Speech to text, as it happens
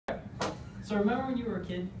So remember when you were a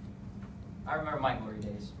kid? I remember my glory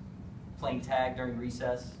days. Playing tag during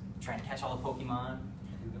recess, trying to catch all the Pokemon,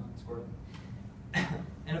 Squirtle.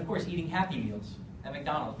 And of course, eating Happy Meals at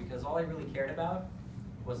McDonald's, because all I really cared about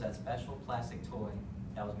was that special plastic toy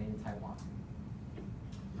that was made in Taiwan.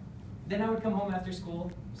 Then I would come home after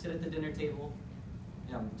school, sit at the dinner table.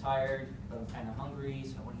 You know, I'm tired, but I'm kind of hungry,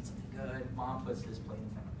 so I want to eat something good. Mom puts this plate in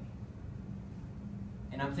front of me.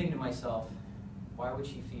 And I'm thinking to myself, why would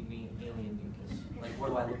she feed me alien mucus? Like, what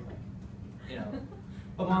do I look like? You know.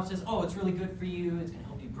 But Mom says, oh, it's really good for you, it's going to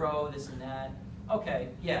help you grow, this and that. Okay,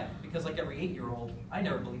 yeah, because like every 8-year-old, I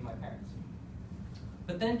never believed my parents.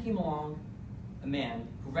 But then came along a man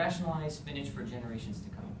who rationalized spinach for generations to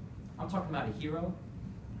come. I'm talking about a hero.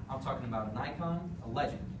 I'm talking about an icon, a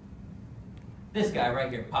legend. This guy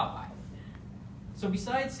right here, Popeye. So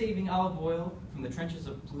besides saving olive oil from the trenches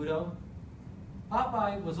of Pluto,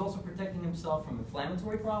 Popeye was also protecting himself from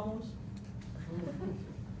inflammatory problems,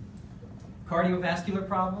 cardiovascular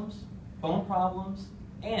problems, bone problems,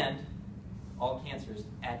 and all cancers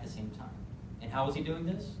at the same time. And how was he doing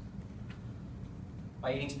this?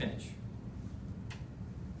 By eating spinach.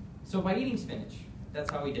 So by eating spinach,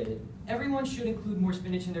 that's how he did it. Everyone should include more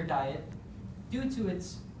spinach in their diet due to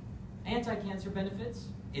its anti-cancer benefits,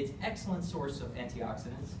 its excellent source of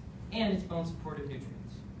antioxidants, and its bone-supportive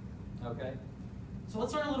nutrients. Okay? So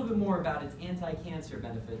let's learn a little bit more about its anti-cancer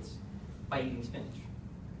benefits by eating spinach.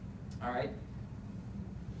 All right?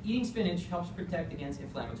 Eating spinach helps protect against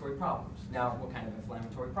inflammatory problems. Now, what kind of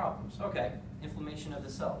inflammatory problems? Okay, inflammation of the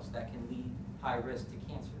cells that can lead high risk to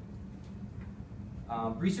cancer.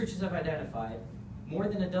 Researchers have identified more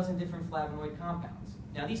than a dozen different flavonoid compounds.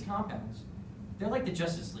 Now, these compounds, they're like the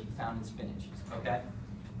Justice League found in spinach, okay?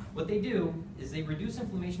 What they do is they reduce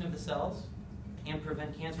inflammation of the cells and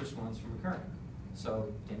prevent cancer ones from occurring.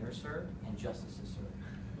 So, dinner is served and justice is served.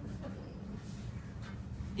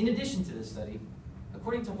 In addition to this study,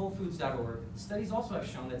 according to WholeFoods.org, studies also have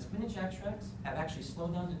shown that spinach extracts have actually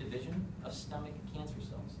slowed down the division of stomach cancer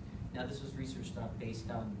cells. Now, this was research based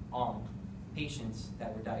on patients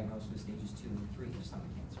that were diagnosed with stages 2 and 3 of stomach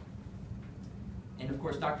cancer. And of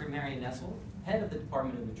course, Dr. Marion Nessel, head of the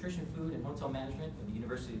Department of Nutrition, Food, and Hotel Management of the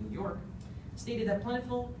University of New York, stated that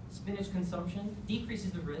plentiful spinach consumption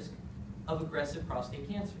decreases the risk of aggressive prostate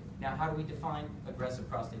cancer. Now, how do we define aggressive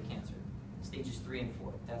prostate cancer? Stages 3 and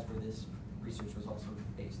 4. That's where this research was also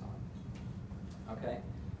based on. Okay?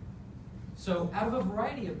 So, out of a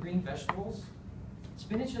variety of green vegetables,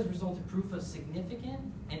 spinach has resulted proof of significant,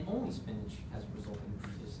 and only spinach has resulted in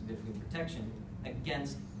proof of significant protection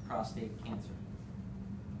against prostate cancer.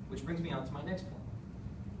 Which brings me on to my next point.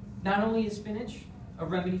 Not only is spinach a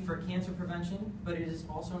remedy for cancer prevention, but it is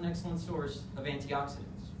also an excellent source of antioxidants.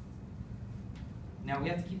 Now we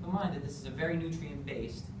have to keep in mind that this is a very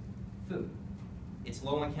nutrient-based food. It's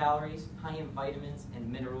low in calories, high in vitamins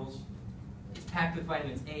and minerals. It's packed with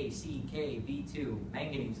vitamins A, C, K, B2,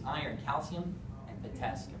 manganese, iron, calcium, and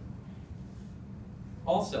potassium.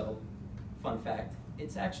 Also, fun fact,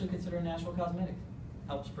 it's actually considered a natural cosmetic.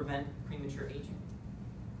 Helps prevent premature aging.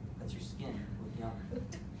 That's your skin look young.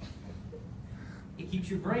 It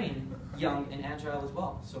keeps your brain young and agile as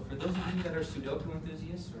well. So for those of you that are Sudoku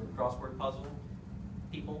enthusiasts or crossword puzzle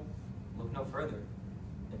people, look no further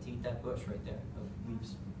than to eat that bush right there of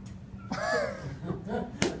leaves.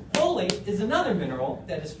 Folate is another mineral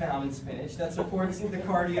that is found in spinach that supports the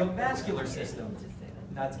cardiovascular system.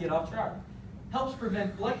 Not to get off track. Helps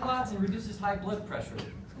prevent blood clots and reduces high blood pressure.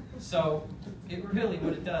 So it really,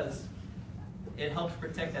 what it does, it helps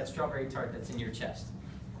protect that strawberry tart that's in your chest.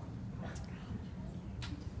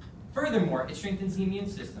 Furthermore, it strengthens the immune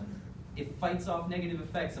system. It fights off negative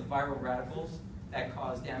effects of viral radicals that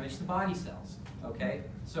cause damage to body cells. Okay?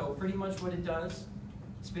 So pretty much what it does,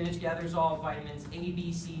 spinach gathers all vitamins A,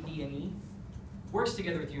 B, C, D, and E, works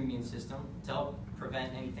together with your immune system to help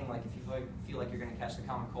prevent anything like if you feel like you're going to catch the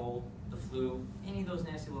common cold, the flu, any of those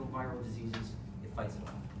nasty little viral diseases, it fights it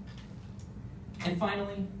off. And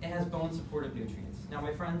finally, it has bone-supportive nutrients. Now,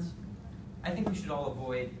 my friends, I think we should all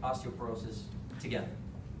avoid osteoporosis together.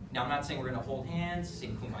 Now, I'm not saying we're going to hold hands,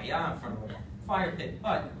 sing kumbaya in front of a fire pit,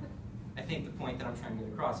 but I think the point that I'm trying to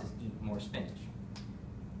get across is eat more spinach.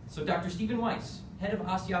 So Dr. Stephen Weiss, head of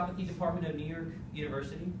osteopathy department at New York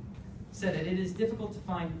University, said that it is difficult to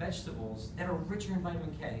find vegetables that are richer in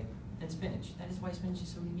vitamin K than spinach. That is why spinach is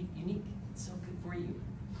so unique. It's so good for you.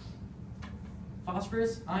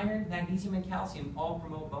 Phosphorus, iron, magnesium, and calcium all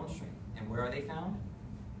promote bone strength. And where are they found?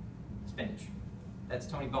 Spinach. That's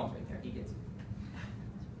Tony Bones right there. He gets it.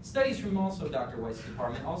 Studies from also Dr. Weiss's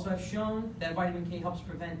department also have shown that vitamin K helps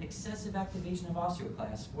prevent excessive activation of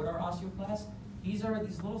osteoclasts. What are osteoclasts? These are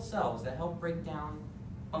these little cells that help break down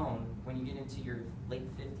bone when you get into your late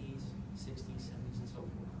 50s, 60s, 70s, and so forth.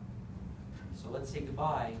 So let's say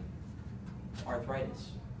goodbye to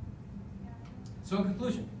arthritis. So in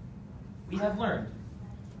conclusion, we have learned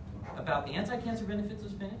about the anti-cancer benefits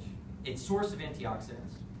of spinach, its source of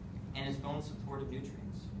antioxidants, and its bone supportive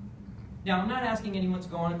nutrients. Now, I'm not asking anyone to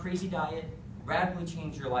go on a crazy diet, radically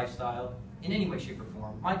change your lifestyle in any way, shape, or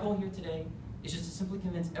form. My goal here today is just to simply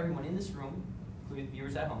convince everyone in this room, including the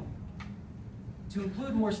viewers at home, to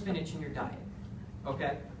include more spinach in your diet,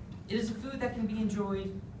 okay? It is a food that can be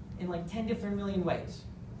enjoyed in like 10 different million ways.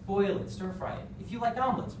 Boil it, stir fry it. If you like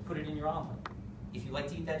omelets, put it in your omelet. If you like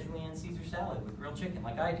to eat that Julienne Caesar salad with grilled chicken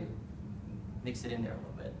like I do, mix it in there a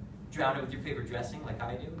little bit. Drown it with your favorite dressing like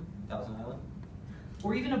I do, Thousand Island.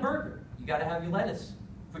 Or even a burger. You gotta have your lettuce.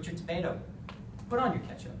 Put your tomato. Put on your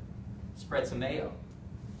ketchup. Spread some mayo.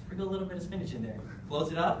 Sprinkle a little bit of spinach in there.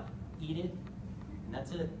 Close it up, eat it, and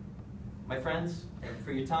that's it. My friends, thank you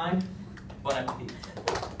for your time. Bon appetit.